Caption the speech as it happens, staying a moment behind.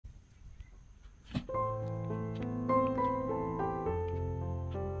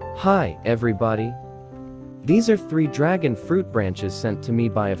Hi, everybody. These are 3 dragon fruit branches sent to me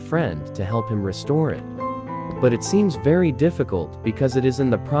by a friend to help him restore it. But it seems very difficult because it is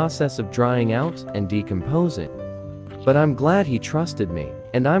in the process of drying out and decomposing. But I'm glad he trusted me,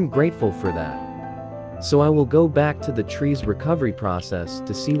 and I'm grateful for that. So I will go back to the tree's recovery process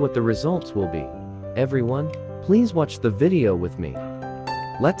to see what the results will be. Everyone, please watch the video with me.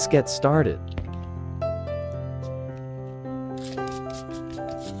 Let's get started.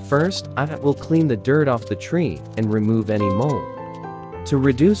 First, I will clean the dirt off the tree and remove any mold to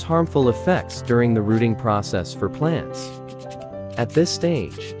reduce harmful effects during the rooting process for plants. At this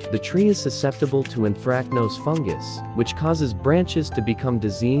stage, the tree is susceptible to anthracnose fungus, which causes branches to become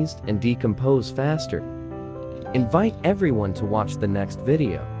diseased and decompose faster. Invite everyone to watch the next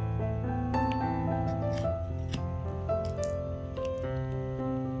video.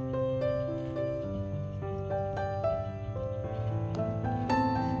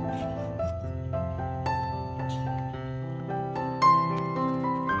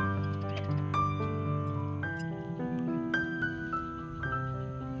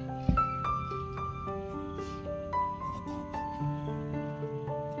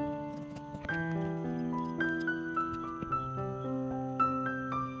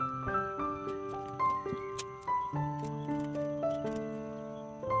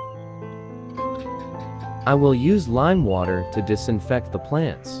 I will use lime water to disinfect the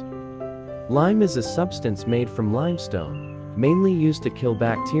plants. Lime is a substance made from limestone, mainly used to kill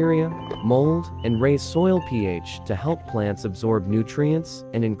bacteria, mold, and raise soil pH to help plants absorb nutrients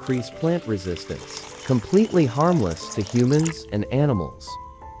and increase plant resistance, completely harmless to humans and animals.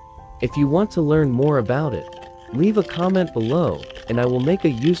 If you want to learn more about it, leave a comment below, and I will make a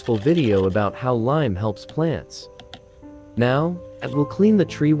useful video about how lime helps plants. Now, I will clean the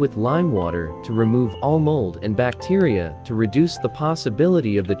tree with lime water to remove all mold and bacteria to reduce the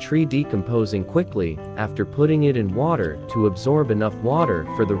possibility of the tree decomposing quickly after putting it in water to absorb enough water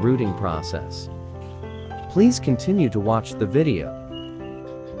for the rooting process. Please continue to watch the video.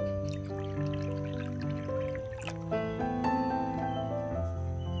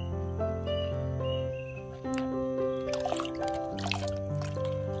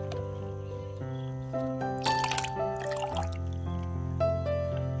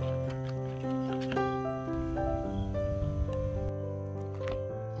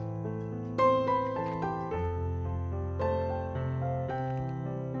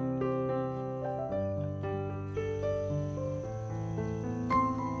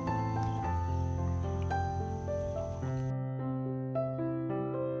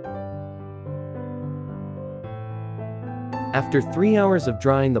 After 3 hours of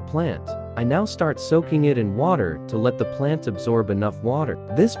drying the plant, I now start soaking it in water to let the plant absorb enough water.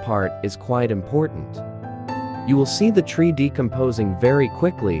 This part is quite important. You will see the tree decomposing very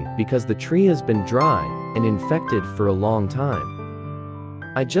quickly because the tree has been dry and infected for a long time.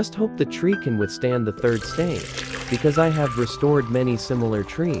 I just hope the tree can withstand the 3rd stage, because I have restored many similar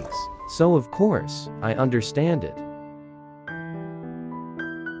trees, so of course, I understand it.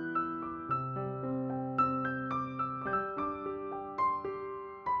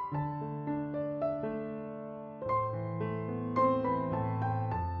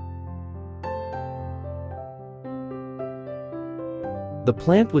 The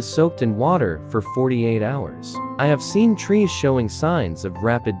plant was soaked in water for 48 hours. I have seen trees showing signs of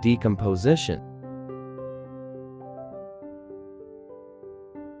rapid decomposition.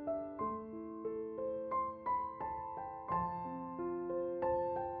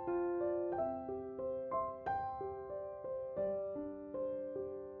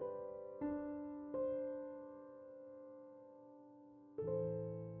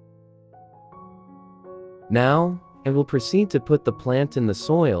 Now, I will proceed to put the plant in the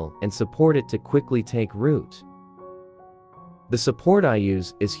soil and support it to quickly take root. The support I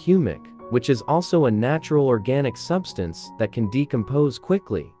use is humic, which is also a natural organic substance that can decompose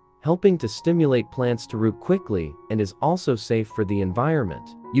quickly, helping to stimulate plants to root quickly and is also safe for the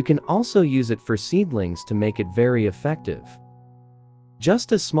environment. You can also use it for seedlings to make it very effective.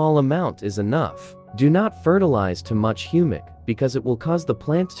 Just a small amount is enough. Do not fertilize too much humic because it will cause the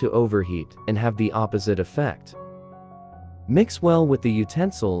plant to overheat and have the opposite effect. Mix well with the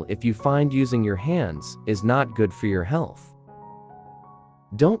utensil if you find using your hands is not good for your health.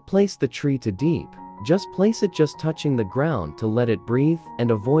 Don't place the tree too deep, just place it just touching the ground to let it breathe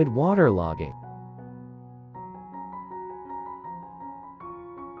and avoid waterlogging.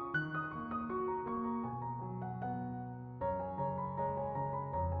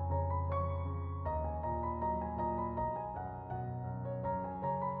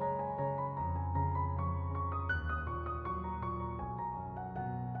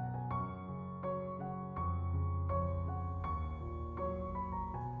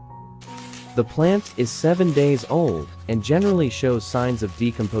 The plant is 7 days old and generally shows signs of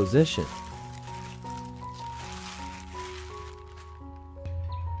decomposition.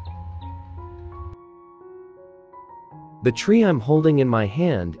 The tree I'm holding in my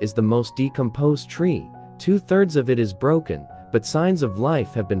hand is the most decomposed tree. 2/3 of it is broken, but signs of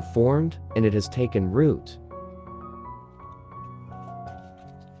life have been formed and it has taken root.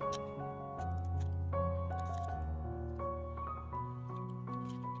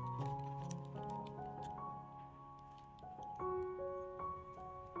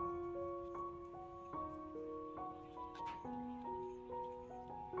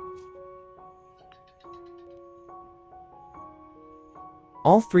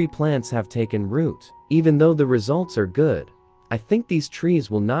 All 3 plants have taken root. Even though the results are good, I think these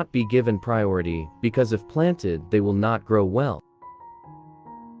trees will not be given priority because if planted, they will not grow well.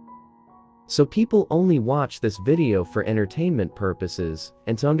 So people only watch this video for entertainment purposes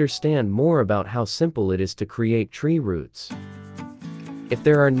and to understand more about how simple it is to create tree roots. If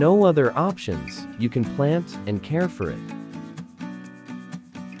there are no other options, you can plant and care for it.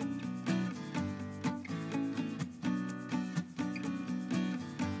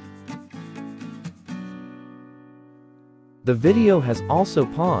 The video has also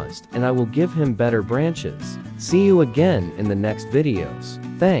paused and I will give him better branches. See you again in the next videos.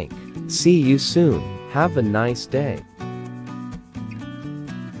 See you soon. Have a nice day.